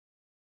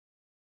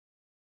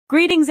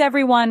Greetings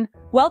everyone,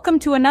 welcome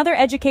to another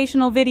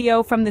educational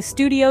video from the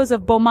studios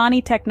of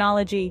Bomani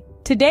Technology.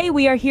 Today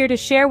we are here to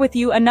share with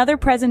you another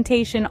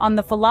presentation on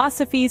the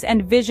philosophies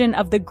and vision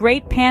of the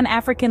great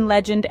Pan-African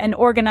legend and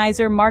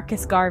organizer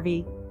Marcus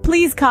Garvey.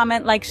 Please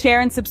comment, like,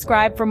 share and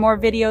subscribe for more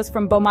videos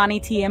from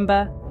Bomani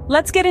Tyehimba.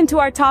 Let's get into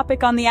our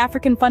topic on the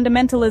African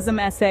Fundamentalism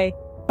essay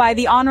by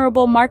the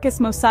Honorable Marcus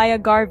Mosiah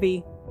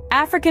Garvey.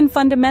 African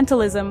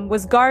Fundamentalism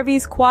was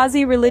Garvey's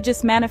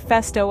quasi-religious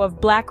manifesto of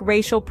Black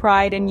racial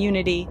pride and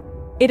unity.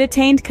 It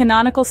attained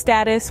canonical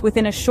status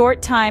within a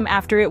short time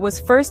after it was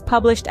first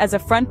published as a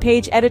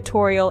front-page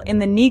editorial in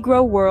the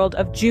Negro World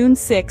of June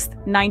 6,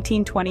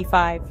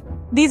 1925.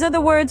 These are the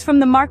words from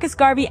the Marcus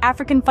Garvey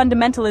African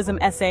Fundamentalism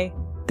essay.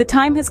 The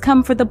time has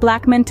come for the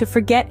black man to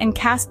forget and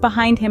cast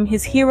behind him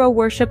his hero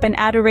worship and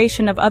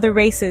adoration of other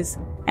races,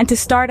 and to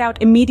start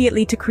out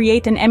immediately to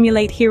create and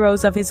emulate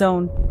heroes of his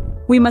own.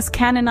 We must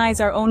canonize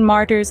our own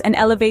martyrs and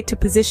elevate to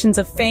positions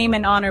of fame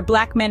and honor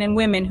black men and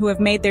women who have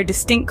made their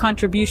distinct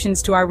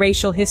contributions to our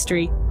racial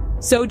history.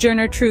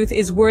 Sojourner Truth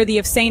is worthy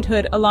of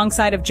sainthood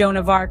alongside of Joan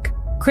of Arc.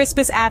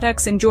 Crispus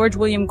Attucks and George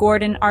William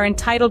Gordon are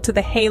entitled to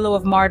the halo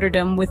of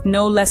martyrdom with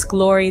no less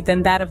glory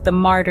than that of the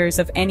martyrs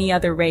of any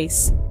other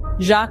race.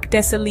 Jacques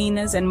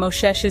Dessalines and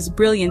Moshe's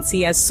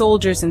brilliancy as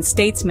soldiers and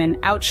statesmen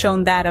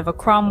outshone that of a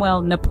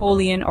Cromwell,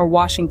 Napoleon, or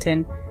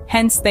Washington.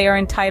 Hence, they are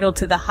entitled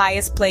to the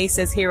highest place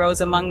as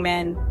heroes among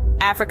men.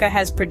 Africa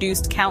has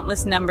produced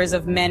countless numbers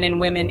of men and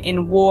women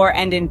in war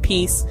and in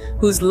peace,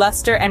 whose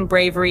luster and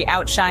bravery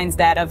outshines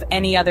that of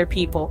any other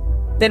people.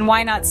 Then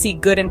why not see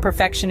good and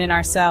perfection in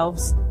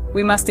ourselves?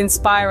 We must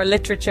inspire a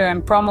literature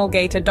and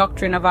promulgate a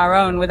doctrine of our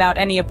own without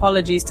any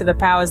apologies to the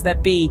powers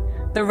that be.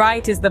 The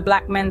right is the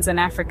black men's and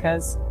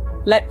Africa's.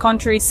 Let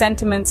contrary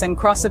sentiments and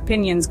cross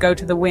opinions go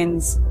to the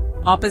winds.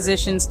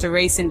 Oppositions to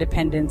race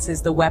independence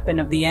is the weapon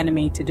of the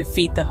enemy to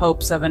defeat the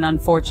hopes of an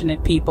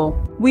unfortunate people.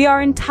 We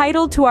are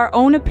entitled to our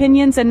own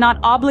opinions and not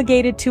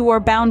obligated to or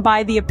bound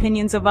by the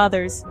opinions of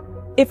others.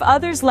 If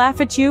others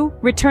laugh at you,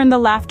 return the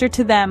laughter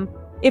to them.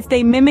 If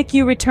they mimic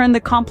you, return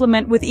the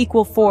compliment with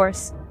equal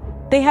force.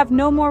 They have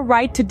no more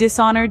right to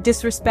dishonor,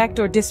 disrespect,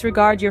 or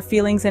disregard your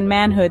feelings and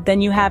manhood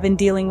than you have in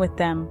dealing with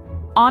them.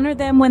 Honor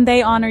them when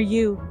they honor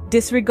you.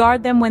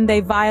 Disregard them when they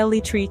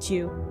vilely treat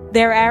you.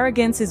 Their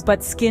arrogance is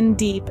but skin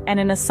deep and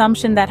an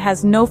assumption that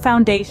has no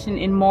foundation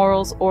in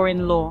morals or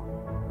in law.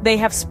 They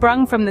have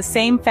sprung from the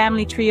same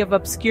family tree of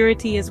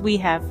obscurity as we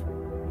have.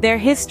 Their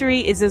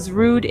history is as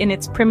rude in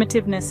its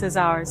primitiveness as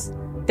ours.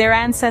 Their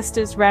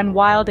ancestors ran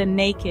wild and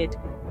naked,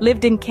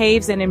 lived in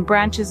caves and in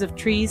branches of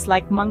trees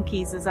like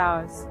monkeys as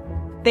ours.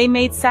 They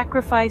made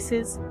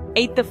sacrifices,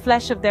 ate the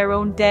flesh of their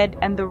own dead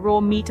and the raw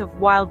meat of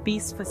wild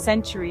beasts for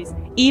centuries,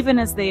 even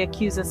as they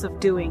accuse us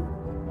of doing.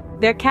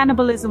 Their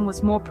cannibalism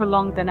was more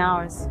prolonged than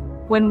ours.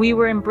 When we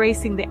were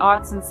embracing the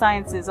arts and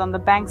sciences on the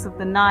banks of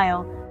the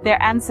Nile,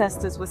 their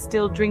ancestors were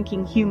still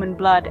drinking human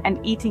blood and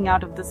eating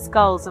out of the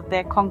skulls of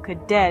their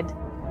conquered dead.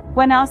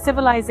 When our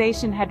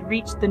civilization had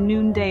reached the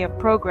noonday of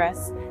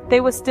progress,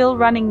 they were still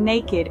running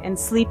naked and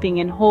sleeping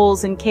in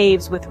holes and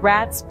caves with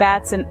rats,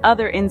 bats, and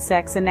other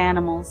insects and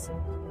animals.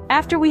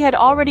 After we had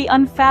already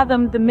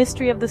unfathomed the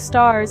mystery of the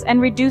stars and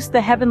reduced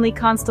the heavenly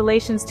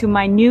constellations to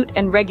minute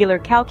and regular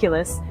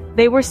calculus,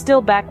 they were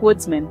still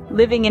backwoodsmen,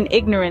 living in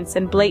ignorance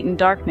and blatant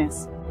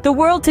darkness. The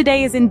world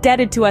today is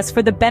indebted to us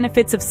for the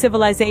benefits of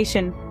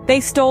civilization. They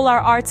stole our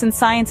arts and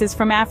sciences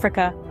from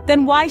Africa.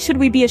 Then why should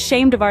we be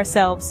ashamed of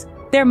ourselves?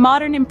 Their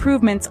modern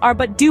improvements are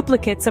but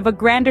duplicates of a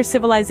grander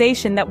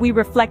civilization that we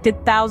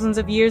reflected thousands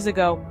of years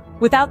ago,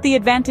 without the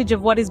advantage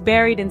of what is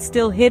buried and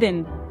still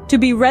hidden, to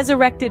be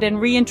resurrected and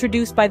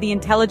reintroduced by the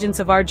intelligence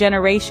of our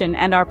generation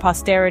and our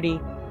posterity.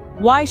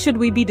 Why should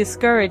we be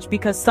discouraged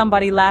because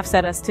somebody laughs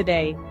at us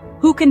today?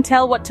 Who can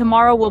tell what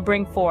tomorrow will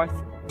bring forth?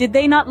 Did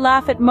they not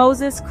laugh at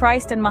Moses,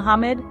 Christ, and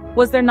Muhammad?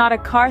 Was there not a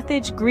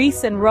Carthage,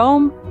 Greece, and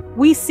Rome?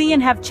 We see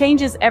and have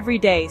changes every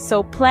day,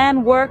 so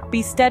plan, work,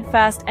 be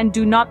steadfast, and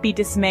do not be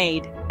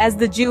dismayed. As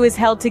the Jew is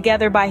held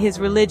together by his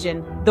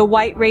religion, the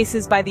white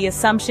races by the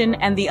assumption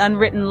and the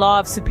unwritten law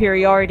of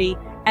superiority,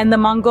 and the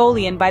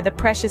Mongolian by the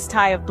precious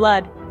tie of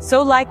blood,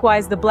 so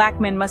likewise the black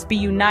men must be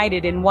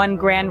united in one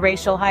grand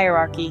racial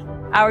hierarchy.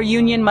 Our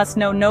union must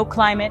know no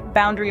climate,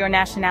 boundary, or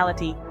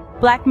nationality.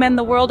 Black men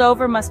the world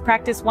over must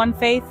practice one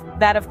faith,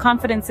 that of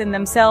confidence in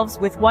themselves,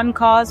 with one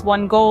cause,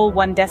 one goal,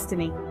 one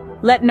destiny.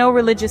 Let no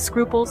religious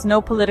scruples,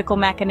 no political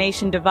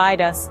machination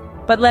divide us,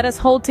 but let us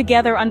hold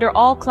together under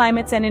all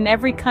climates and in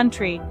every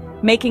country,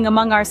 making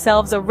among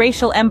ourselves a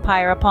racial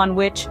empire upon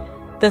which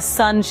the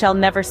sun shall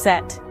never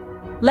set.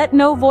 Let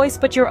no voice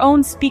but your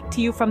own speak to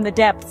you from the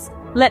depths.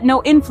 Let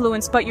no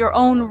influence but your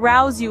own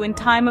rouse you in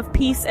time of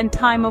peace and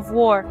time of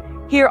war.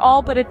 Hear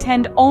all but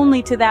attend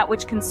only to that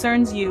which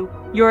concerns you.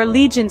 Your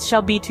allegiance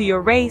shall be to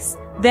your race,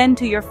 then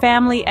to your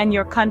family and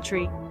your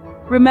country.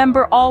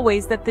 Remember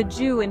always that the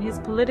Jew in his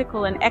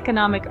political and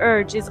economic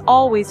urge is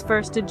always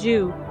first a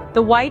Jew.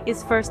 The white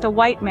is first a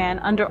white man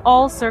under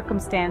all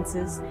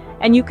circumstances,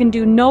 and you can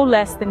do no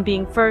less than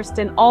being first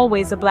and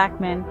always a black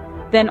man.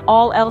 Then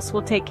all else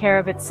will take care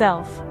of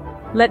itself.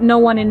 Let no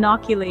one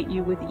inoculate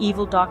you with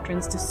evil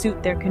doctrines to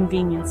suit their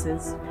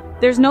conveniences.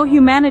 There's no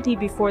humanity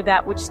before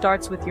that which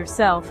starts with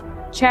yourself.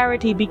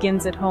 Charity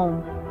begins at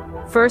home.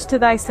 First to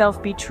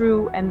thyself be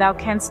true, and thou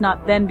canst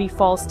not then be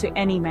false to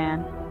any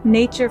man.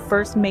 Nature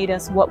first made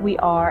us what we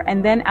are,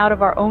 and then out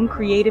of our own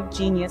creative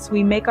genius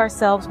we make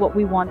ourselves what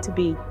we want to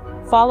be.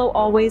 Follow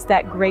always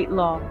that great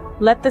law.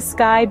 Let the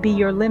sky be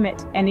your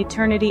limit, and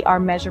eternity our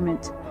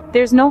measurement.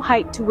 There's no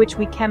height to which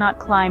we cannot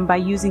climb by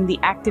using the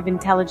active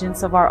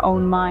intelligence of our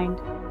own mind.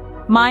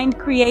 Mind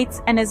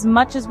creates, and as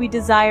much as we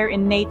desire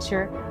in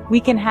nature, we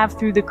can have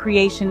through the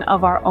creation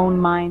of our own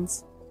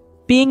minds.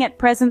 Being at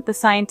present the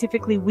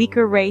scientifically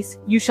weaker race,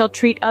 you shall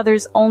treat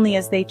others only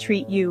as they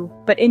treat you,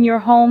 but in your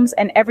homes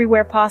and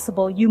everywhere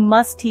possible you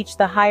must teach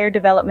the higher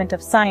development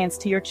of science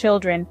to your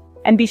children,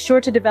 and be sure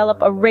to develop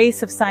a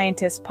race of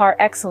scientists par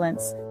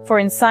excellence, for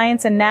in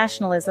science and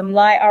nationalism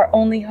lie our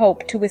only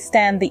hope to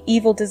withstand the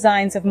evil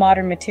designs of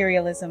modern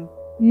materialism.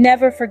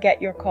 Never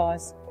forget your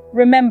cause.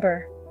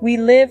 Remember, we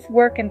live,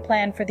 work, and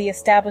plan for the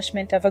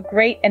establishment of a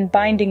great and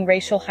binding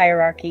racial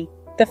hierarchy,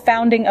 the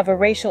founding of a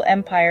racial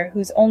empire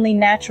whose only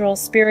natural,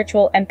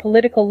 spiritual, and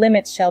political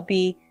limits shall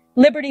be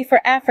liberty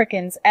for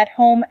Africans at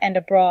home and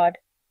abroad.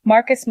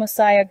 Marcus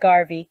Mosiah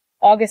Garvey,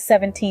 August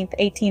 17,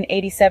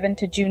 1887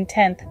 to June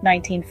 10,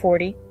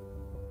 1940.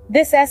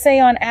 This essay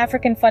on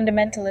African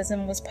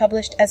fundamentalism was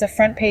published as a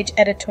front-page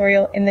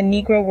editorial in the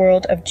Negro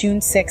World of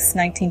June 6,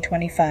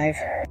 1925.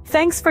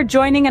 Thanks for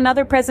joining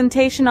another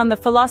presentation on the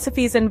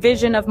philosophies and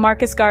vision of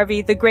Marcus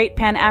Garvey, the great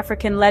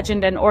Pan-African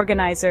legend and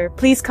organizer.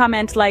 Please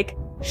comment, like,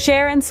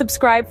 share and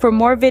subscribe for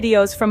more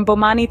videos from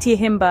Bomani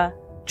Tyehimba.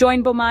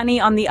 Join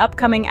Bomani on the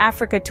upcoming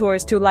Africa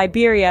tours to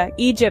Liberia,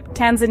 Egypt,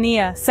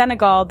 Tanzania,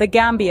 Senegal, the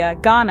Gambia,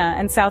 Ghana,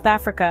 and South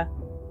Africa.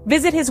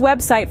 Visit his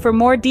website for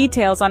more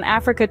details on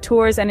Africa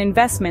tours and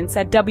investments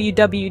at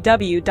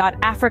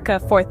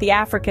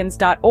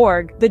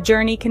www.africafortheafricans.org. The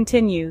journey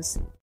continues.